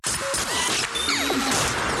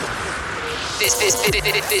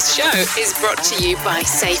This show is brought to you by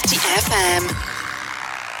Safety FM.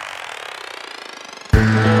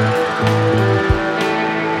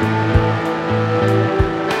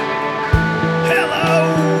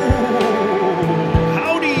 Hello!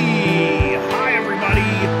 Howdy! Hi, everybody.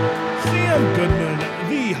 Sam Goodman,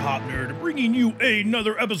 the Hop Nerd, bringing you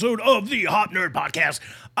another episode of the Hop Nerd Podcast.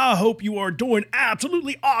 I hope you are doing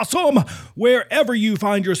absolutely awesome wherever you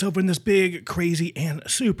find yourself in this big, crazy, and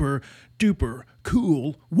super duper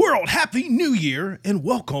cool world. Happy New Year and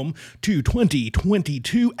welcome to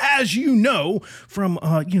 2022. As you know from,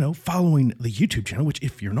 following the YouTube channel, which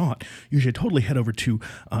if you're not, you should totally head over to,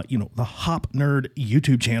 the Hop Nerd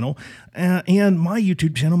YouTube channel and my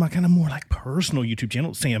YouTube channel, my kind of more like personal YouTube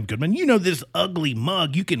channel, Sam Goodman. You know this ugly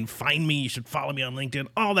mug. You can find me. You should follow me on LinkedIn,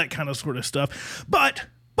 all that kind of sort of stuff. But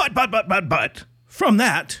from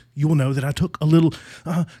that, you will know that I took a little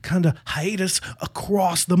kind of hiatus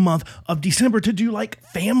across the month of December to do like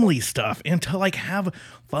family stuff and to like have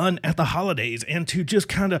fun at the holidays and to just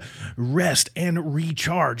kind of rest and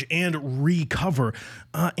recharge and recover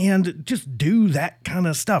and just do that kind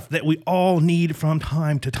of stuff that we all need from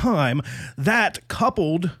time to time.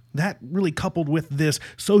 That really coupled with this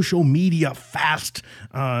social media fast,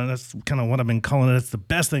 that's kind of what I've been calling it. It's the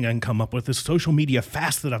best thing I can come up with, this social media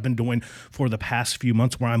fast that I've been doing for the past few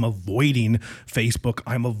months where I'm avoiding Facebook,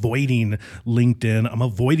 I'm avoiding LinkedIn, I'm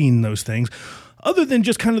avoiding those things. Other than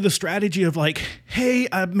just kind of the strategy of like, hey,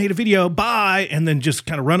 I made a video, bye, and then just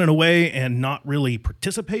kind of running away and not really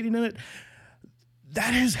participating in it.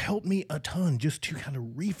 That has helped me a ton just to kind of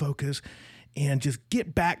refocus and just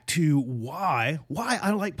get back to why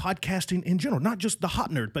I like podcasting in general, not just the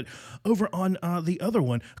Hop Nerd, but over on the other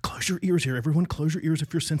one. Close your ears here, everyone. Close your ears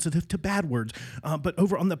if you're sensitive to bad words. But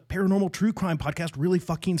over on the Paranormal True Crime Podcast, really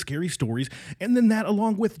fucking scary stories. And then that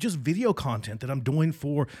along with just video content that I'm doing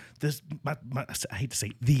for this, I hate to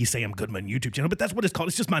say the Sam Goodman YouTube channel, but that's what it's called.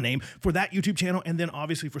 It's just my name for that YouTube channel. And then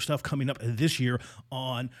obviously for stuff coming up this year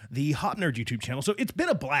on the Hop Nerd YouTube channel. So it's been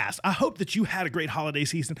a blast. I hope that you had a great holiday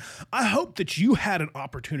season. I hope that you had an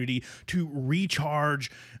opportunity to recharge,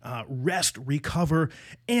 rest, recover,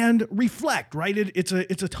 and reflect, right? It's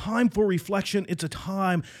a time for reflection. It's a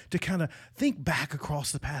time to kind of think back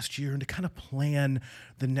across the past year and to kind of plan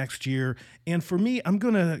the next year. And for me, I'm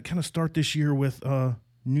going to kind of start this year with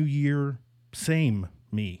New Year, same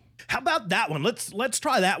me. How about that one? Let's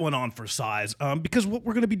try that one on for size, because what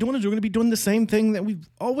we're going to be doing is we're going to be doing the same thing that we've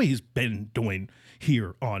always been doing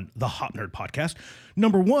here on the Hop Nerd Podcast.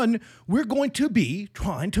 Number one, we're going to be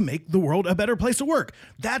trying to make the world a better place to work.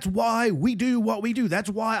 That's why we do what we do.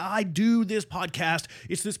 That's why I do this podcast.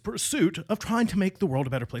 It's this pursuit of trying to make the world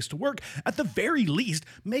a better place to work. At the very least,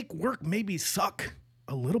 make work maybe suck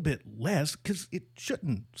a little bit less, because it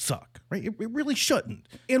shouldn't suck, right? It really shouldn't.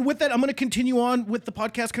 And with that, I'm going to continue on with the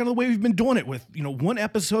podcast kind of the way we've been doing it with, one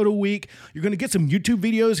episode a week. You're going to get some YouTube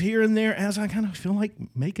videos here and there as I kind of feel like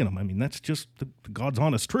making them. I mean, that's just the God's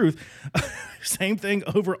honest truth. Same thing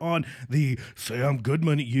over on the Sam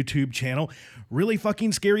Goodman YouTube channel. Really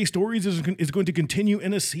fucking scary stories is going to continue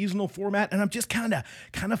in a seasonal format, and I'm just kind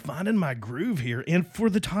of finding my groove here. And for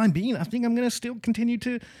the time being, I think I'm going to still continue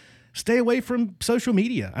to stay away from social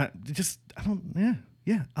media. I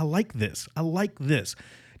like this.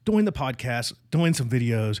 Doing the podcast, doing some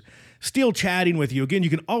videos, still chatting with you. Again, you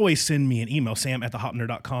can always send me an email,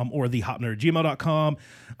 sam@thehopnerd.com or thehopnerd@gmail.com.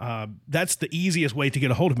 That's the easiest way to get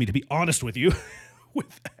a hold of me, to be honest with you,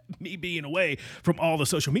 with me being away from all the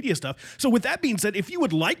social media stuff. So with that being said, if you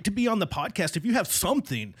would like to be on the podcast, if you have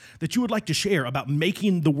something that you would like to share about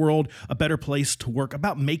making the world a better place to work,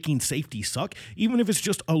 about making safety suck, even if it's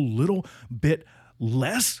just a little bit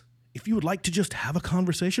less, if you would like to just have a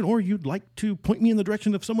conversation or you'd like to point me in the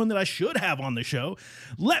direction of someone that I should have on the show,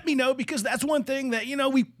 let me know, because that's one thing that,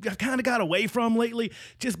 we kind of got away from lately.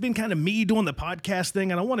 Just been kind of me doing the podcast thing,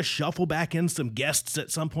 and I want to shuffle back in some guests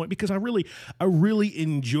at some point, because I really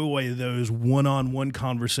enjoy those one-on-one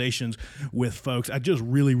conversations with folks. I just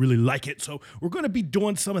really, really like it. So we're going to be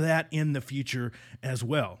doing some of that in the future as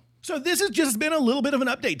well. So this has just been a little bit of an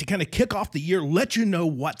update to kind of kick off the year, let you know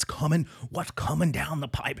what's coming down the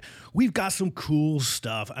pipe. We've got some cool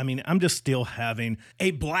stuff. I mean, I'm just still having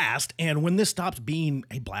a blast. And when this stops being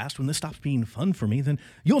a blast, when this stops being fun for me, then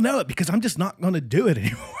you'll know it, because I'm just not going to do it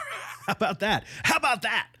anymore. How about that?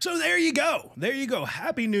 So there you go.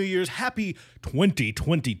 Happy New Year's. Happy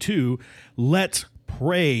 2022. Let's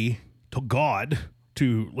pray to God,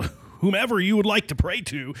 to whomever you would like to pray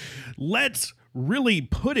to. Let's really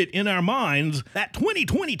put it in our minds that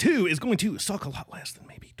 2022 is going to suck a lot less than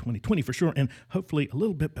maybe 2020 for sure, and hopefully a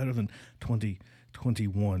little bit better than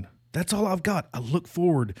 2021 that's all I've got. I look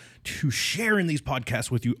forward to sharing these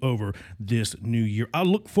podcasts with you over this new year. I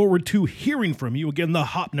look forward to hearing from you. Again,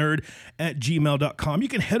 thehopnerd@gmail.com. You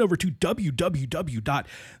can head over to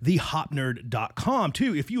www.thehopnerd.com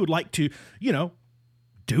too if you would like to,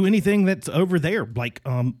 do anything that's over there, like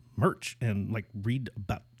merch and like read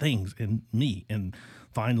about things and me and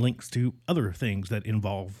find links to other things that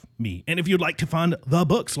involve me. And if you'd like to find the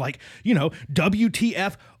books like,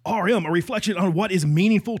 WTF RM, a reflection on what is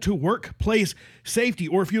meaningful to workplace safety,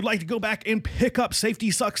 or if you'd like to go back and pick up Safety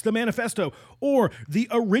Sucks, the Manifesto, or the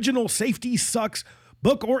original Safety Sucks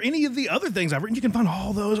book, or any of the other things I've written, you can find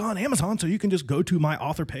all those on Amazon. So you can just go to my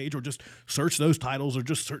author page or just search those titles or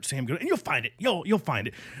just search Sam Goodman and you'll find it. You'll find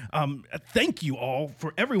it. Thank you all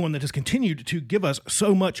for everyone that has continued to give us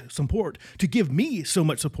so much support, to give me so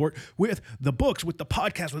much support with the books, with the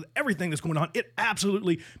podcast, with everything that's going on. It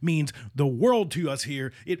absolutely means the world to us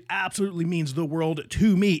here. It absolutely means the world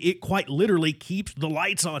to me. It quite literally keeps the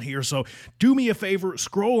lights on here. So do me a favor,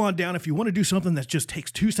 scroll on down if you want to do something that just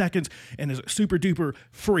takes 2 seconds and is super duper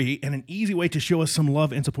free and an easy way to show us some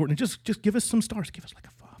love and support, and just give us some stars. Give us like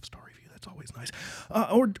a 5-star review. That's always nice.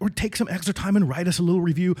 Or take some extra time and write us a little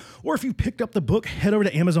review. Or if you picked up the book, head over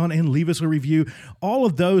to Amazon and leave us a review. All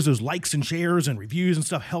of those likes and shares and reviews and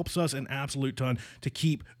stuff helps us an absolute ton to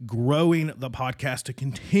keep growing the podcast, to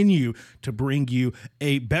continue to bring you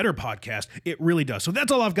a better podcast. It really does. So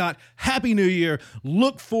that's all I've got. Happy New Year.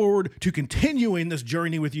 Look forward to continuing this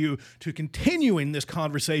journey with you, to continuing this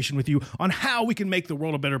conversation with you on how we can make the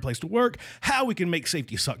world a better place to work, how we can make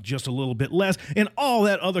safety suck just a little bit less, and all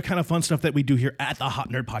that other kind of fun stuff that we do here at the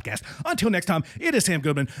Hop Nerd Podcast. Until next time, it is Sam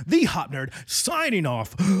Goodman, the Hop Nerd, signing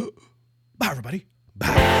off. Bye, everybody.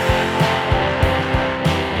 Bye.